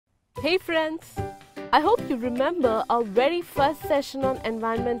Hey friends, I hope you remember our very first session on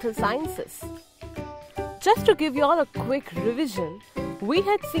environmental sciences. Just to give you all a quick revision, we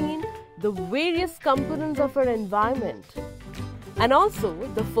had seen the various components of our environment and also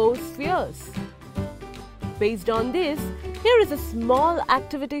the four spheres. Based on this, here is a small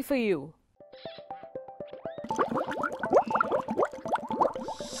activity for you.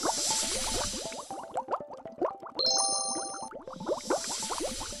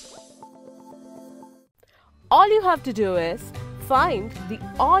 All you have to do is find the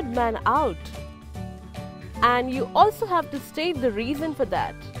odd man out. And you also have to state the reason for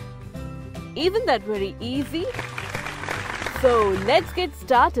that. Isn't that very easy? So let's get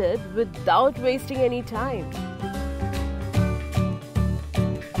started without wasting any time.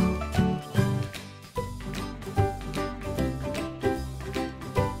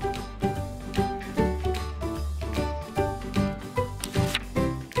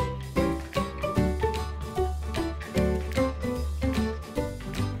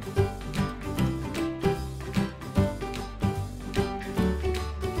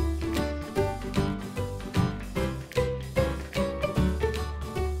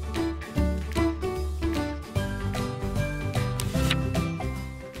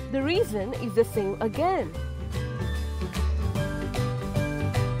 The reason is the same again.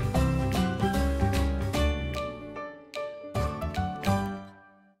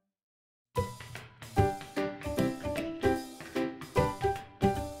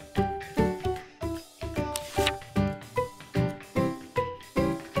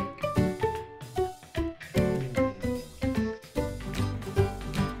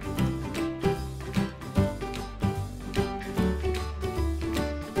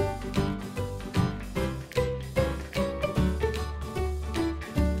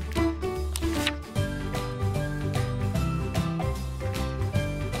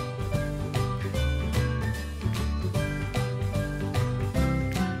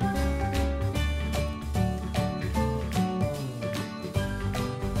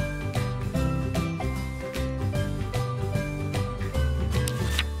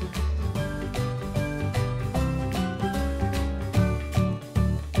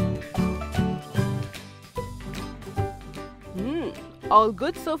 All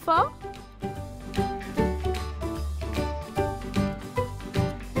good so far?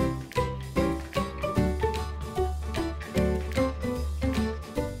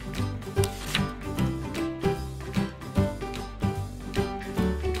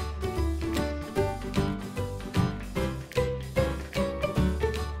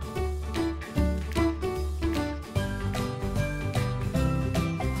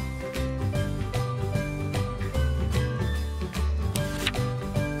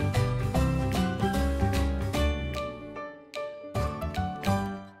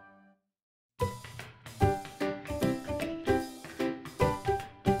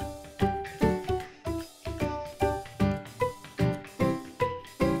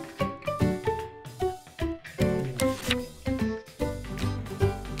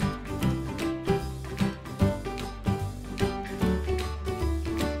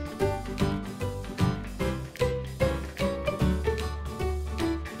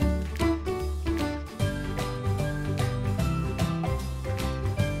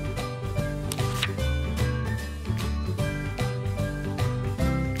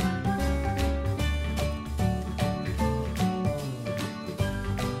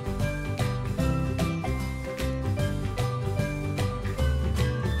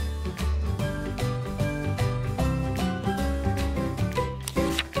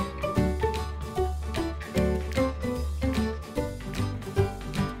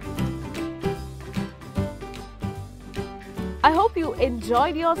 I hope you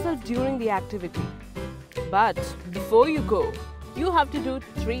enjoyed yourself during the activity. But before you go, you have to do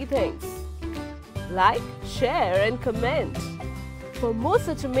 3 things. Like, share and comment. For more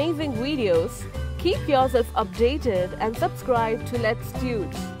such amazing videos, keep yourself updated and subscribe to Let's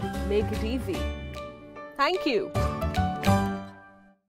Tute. Make it easy. Thank you.